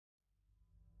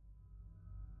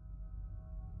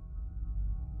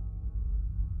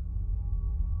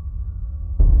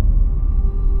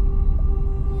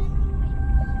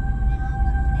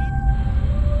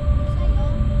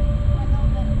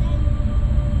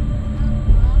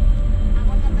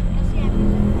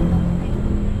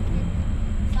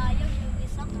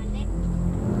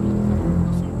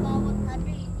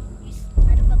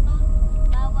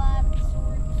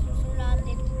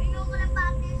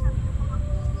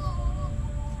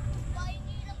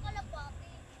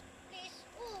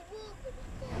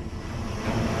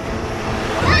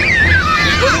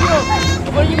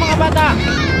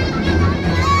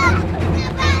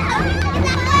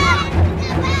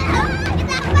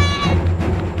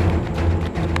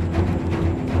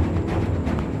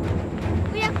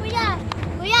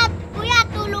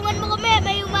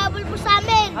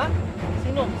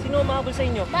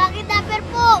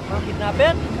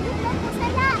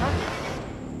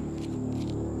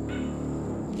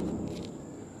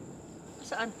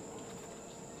Saan?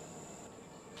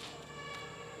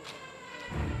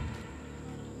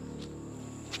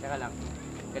 Teka lang.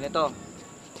 Ganito.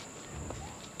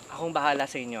 Akong bahala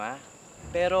sa inyo, ha?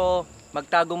 Pero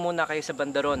magtago muna kayo sa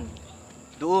bandaron.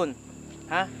 Doon.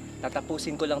 Ha?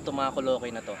 Tatapusin ko lang itong mga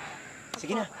kolokoy na to.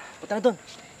 Sige na. Punta na doon.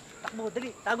 Takbo,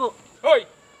 dali. Tago. Hoy!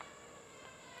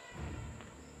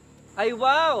 Ay,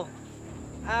 wow!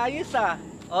 Ayos, ah.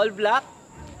 All black?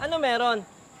 Ano meron?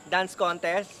 Dance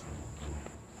contest?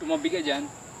 Tumabi ka dyan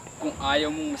kung ayaw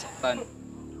mong masaktan.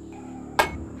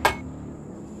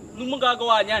 Anong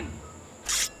magagawa niyan?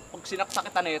 Pag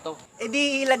sinaksakitan na ito. Eh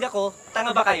di ilag ako. Tanga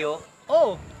ba kayo?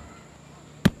 Oo.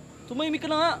 Tumahimik ka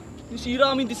na nga. Yung sira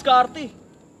kaming diskarte.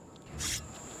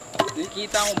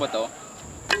 Nakikita mo ba to?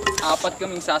 4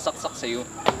 kaming sasaksak sa'yo.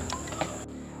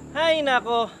 Hay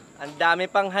nako. Ang dami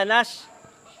pang hanas.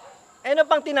 Eh ano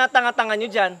pang tinatanga-tanga nyo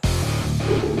dyan?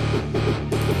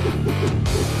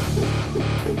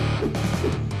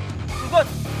 Sugod!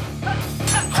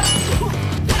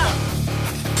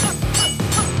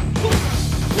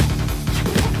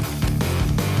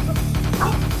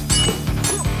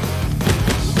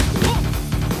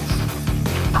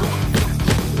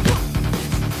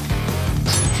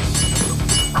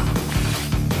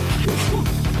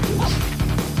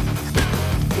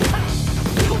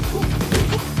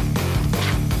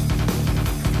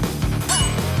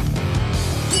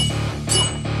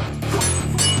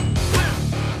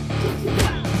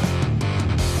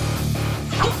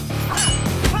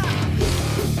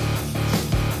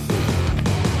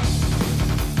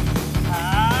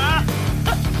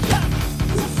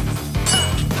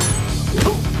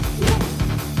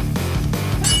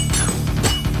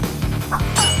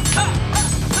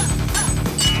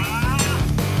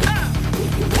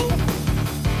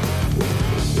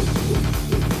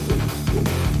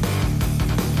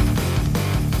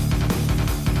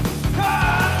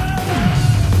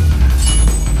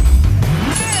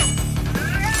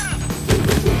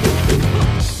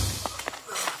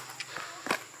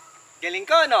 Galing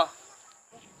ko, no?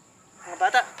 Mga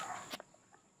bata.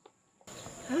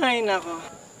 Ay, nako.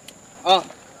 Oh.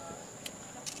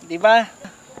 Di ba?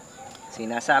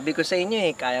 Sinasabi ko sa inyo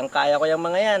eh, kayang-kaya ko yung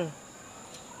mga yan.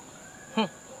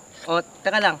 Oh,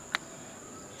 teka lang.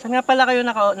 Saan nga pala kayo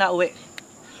nauwi?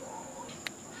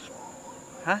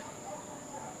 Ha?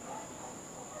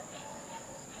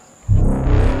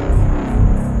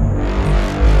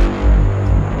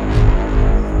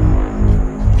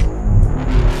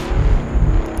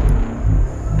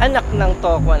 Anak ng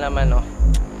tokwa naman, oh.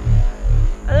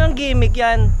 Anong gimmick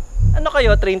yan? Ano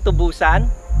kayo, train to Busan?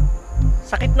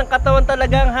 Sakit ng katawan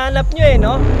talaga ang hanap nyo eh,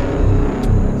 no?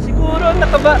 Siguro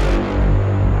nakaba...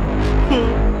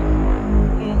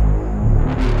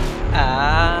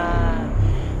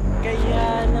 kaya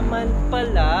naman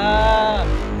pala.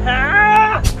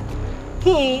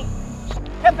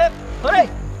 Hep hep, hooray!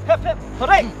 Hep hep,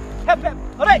 hooray! Hep hep,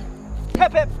 hooray!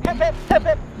 Hep hep, hep hep, hep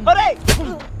hep, hooray!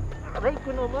 Aray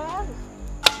ko naman.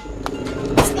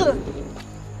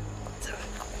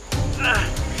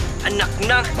 Anak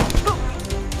na.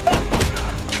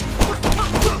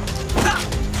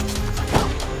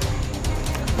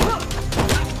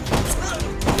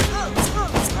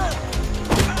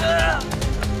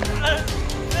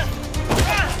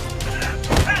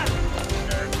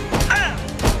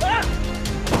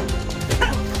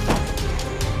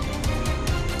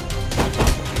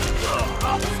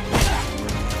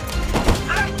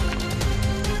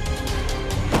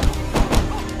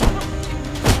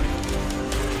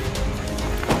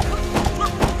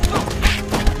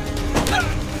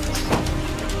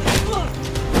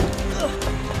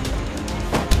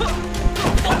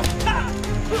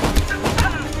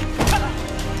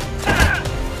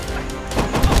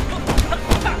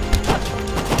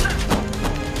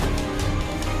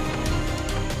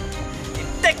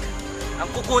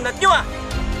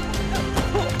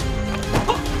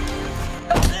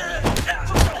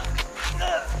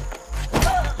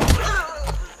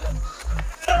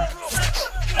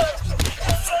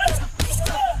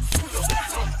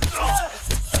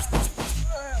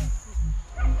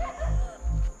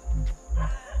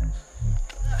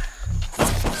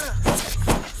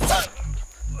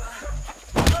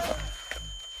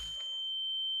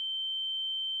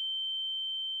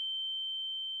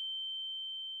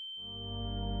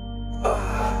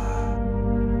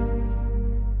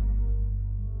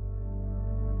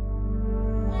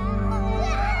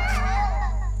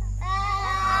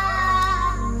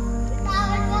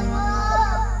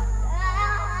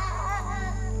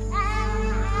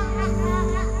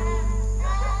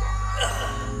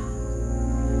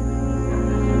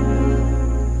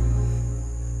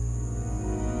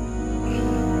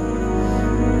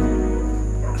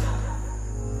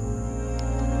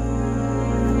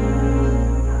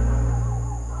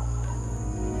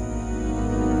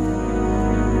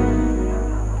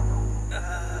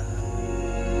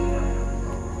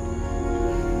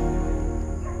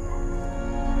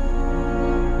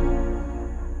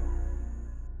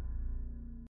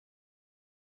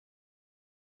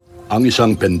 Ang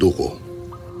isang Penduko,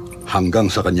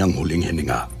 hanggang sa kanyang huling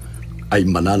hininga, ay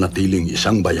mananatiling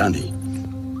isang bayani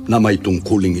na may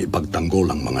tungkuling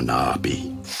ipagtanggol ang mga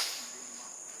naapi.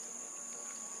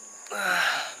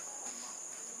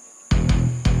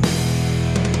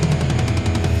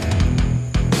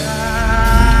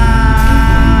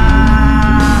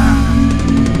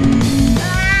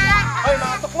 Hoy,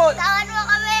 mga tukmol! Tawan mo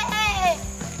kami!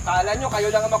 Kala nyo,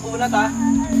 kayo lang ang makunat, ha?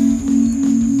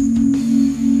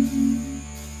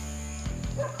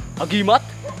 Agimat?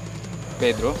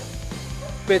 Pedro?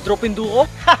 Pedro Penduko?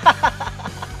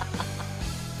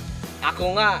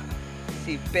 Ako nga,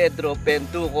 si Pedro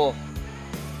Penduko.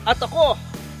 At ako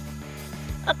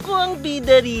ang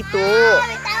bida rito.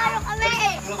 Tawan mo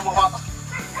kami!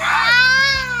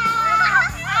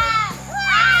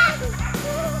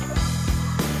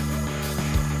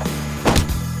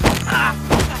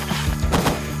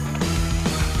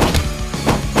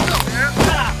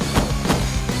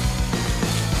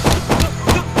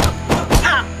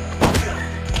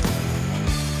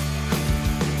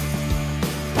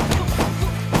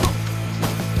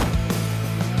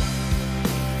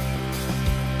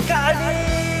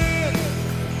 Galing!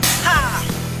 Ha!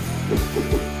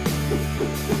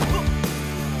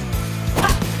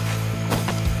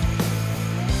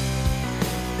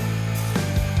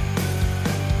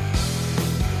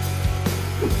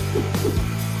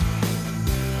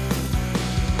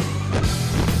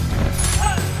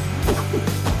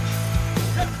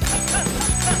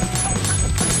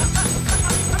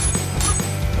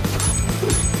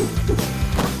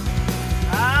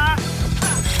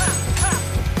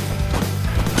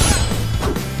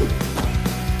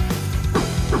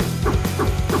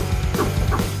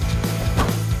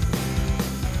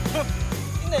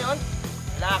 Yun na yun.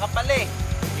 Wala ka pala eh.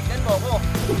 Tignan mo ako.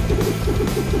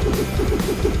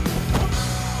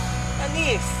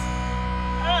 Anis!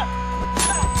 Ah!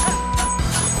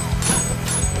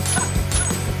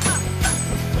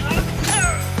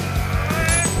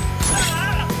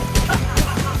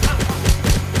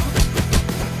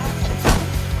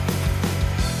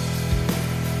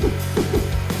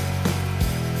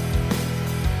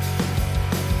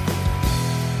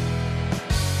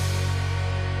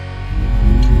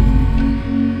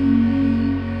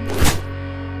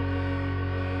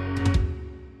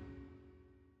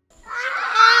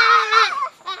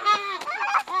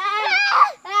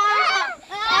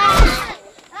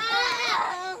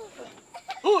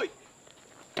 Huy!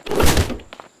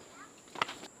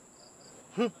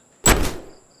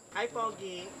 Hi,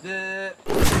 Pogi.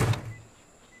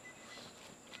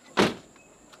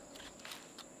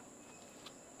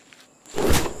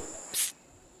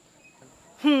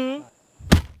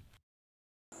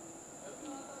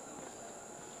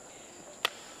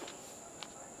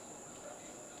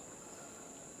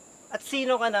 At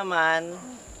sino ka naman?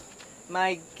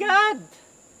 My God!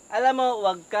 Alam mo,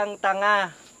 wag kang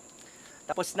tanga.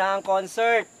 Tapos na ang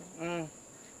concert.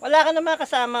 Wala ka naman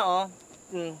kasama, oh.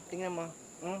 Tingnan mo.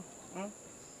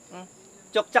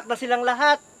 Tsak-tsak na silang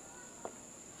lahat.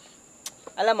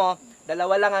 Alam mo,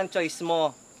 dalawa lang ang choice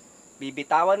mo.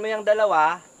 Bibitawan mo yung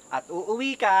dalawa at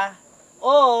uuwi ka,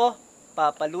 o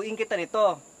papaluin kita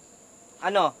nito.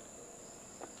 Ano?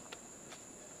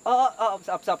 Oo,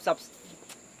 ups.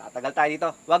 Tatagal tayo dito.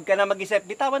 Huwag ka na mag-isip.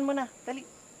 Bitawan mo na. Dali.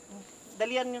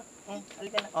 Dalian nyo.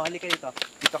 Halika na. Halika dito.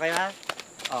 Dito kayo, ha?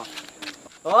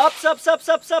 Ops.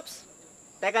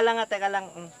 Teka lang.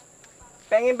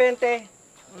 Pengin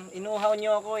 20. Inuhaw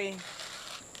nyo ako eh.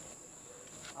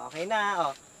 Okay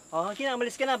na, okay na,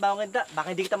 umalis ka na. Baka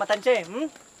hindi kita matansya eh.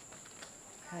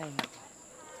 Ay, naku.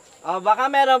 Baka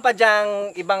meron pa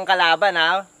dyang ibang kalaban,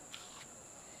 ha?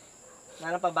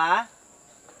 Meron pa ba?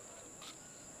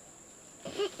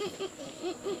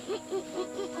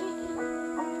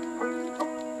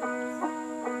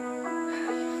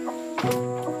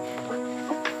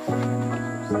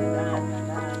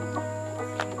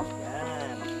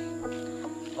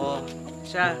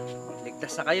 Siya,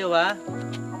 ligtas na kayo, ha?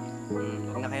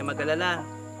 Huwag na kayo mag-alala.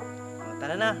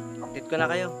 Tara na, update ko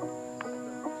na kayo.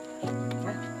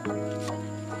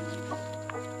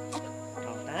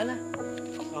 Tara na.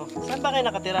 Saan ba kayo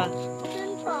nakatira?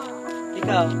 Doon po.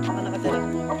 Ikaw, saan ka nakatira?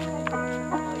 Ikaw naman.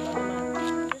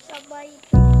 Sabay.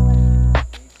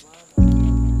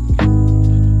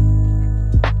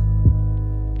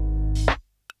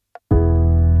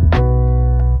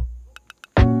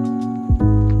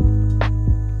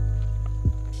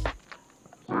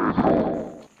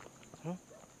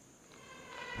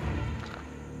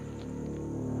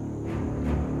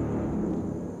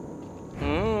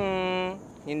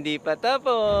 Hindi pa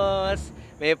tapos.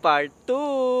 May part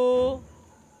 2.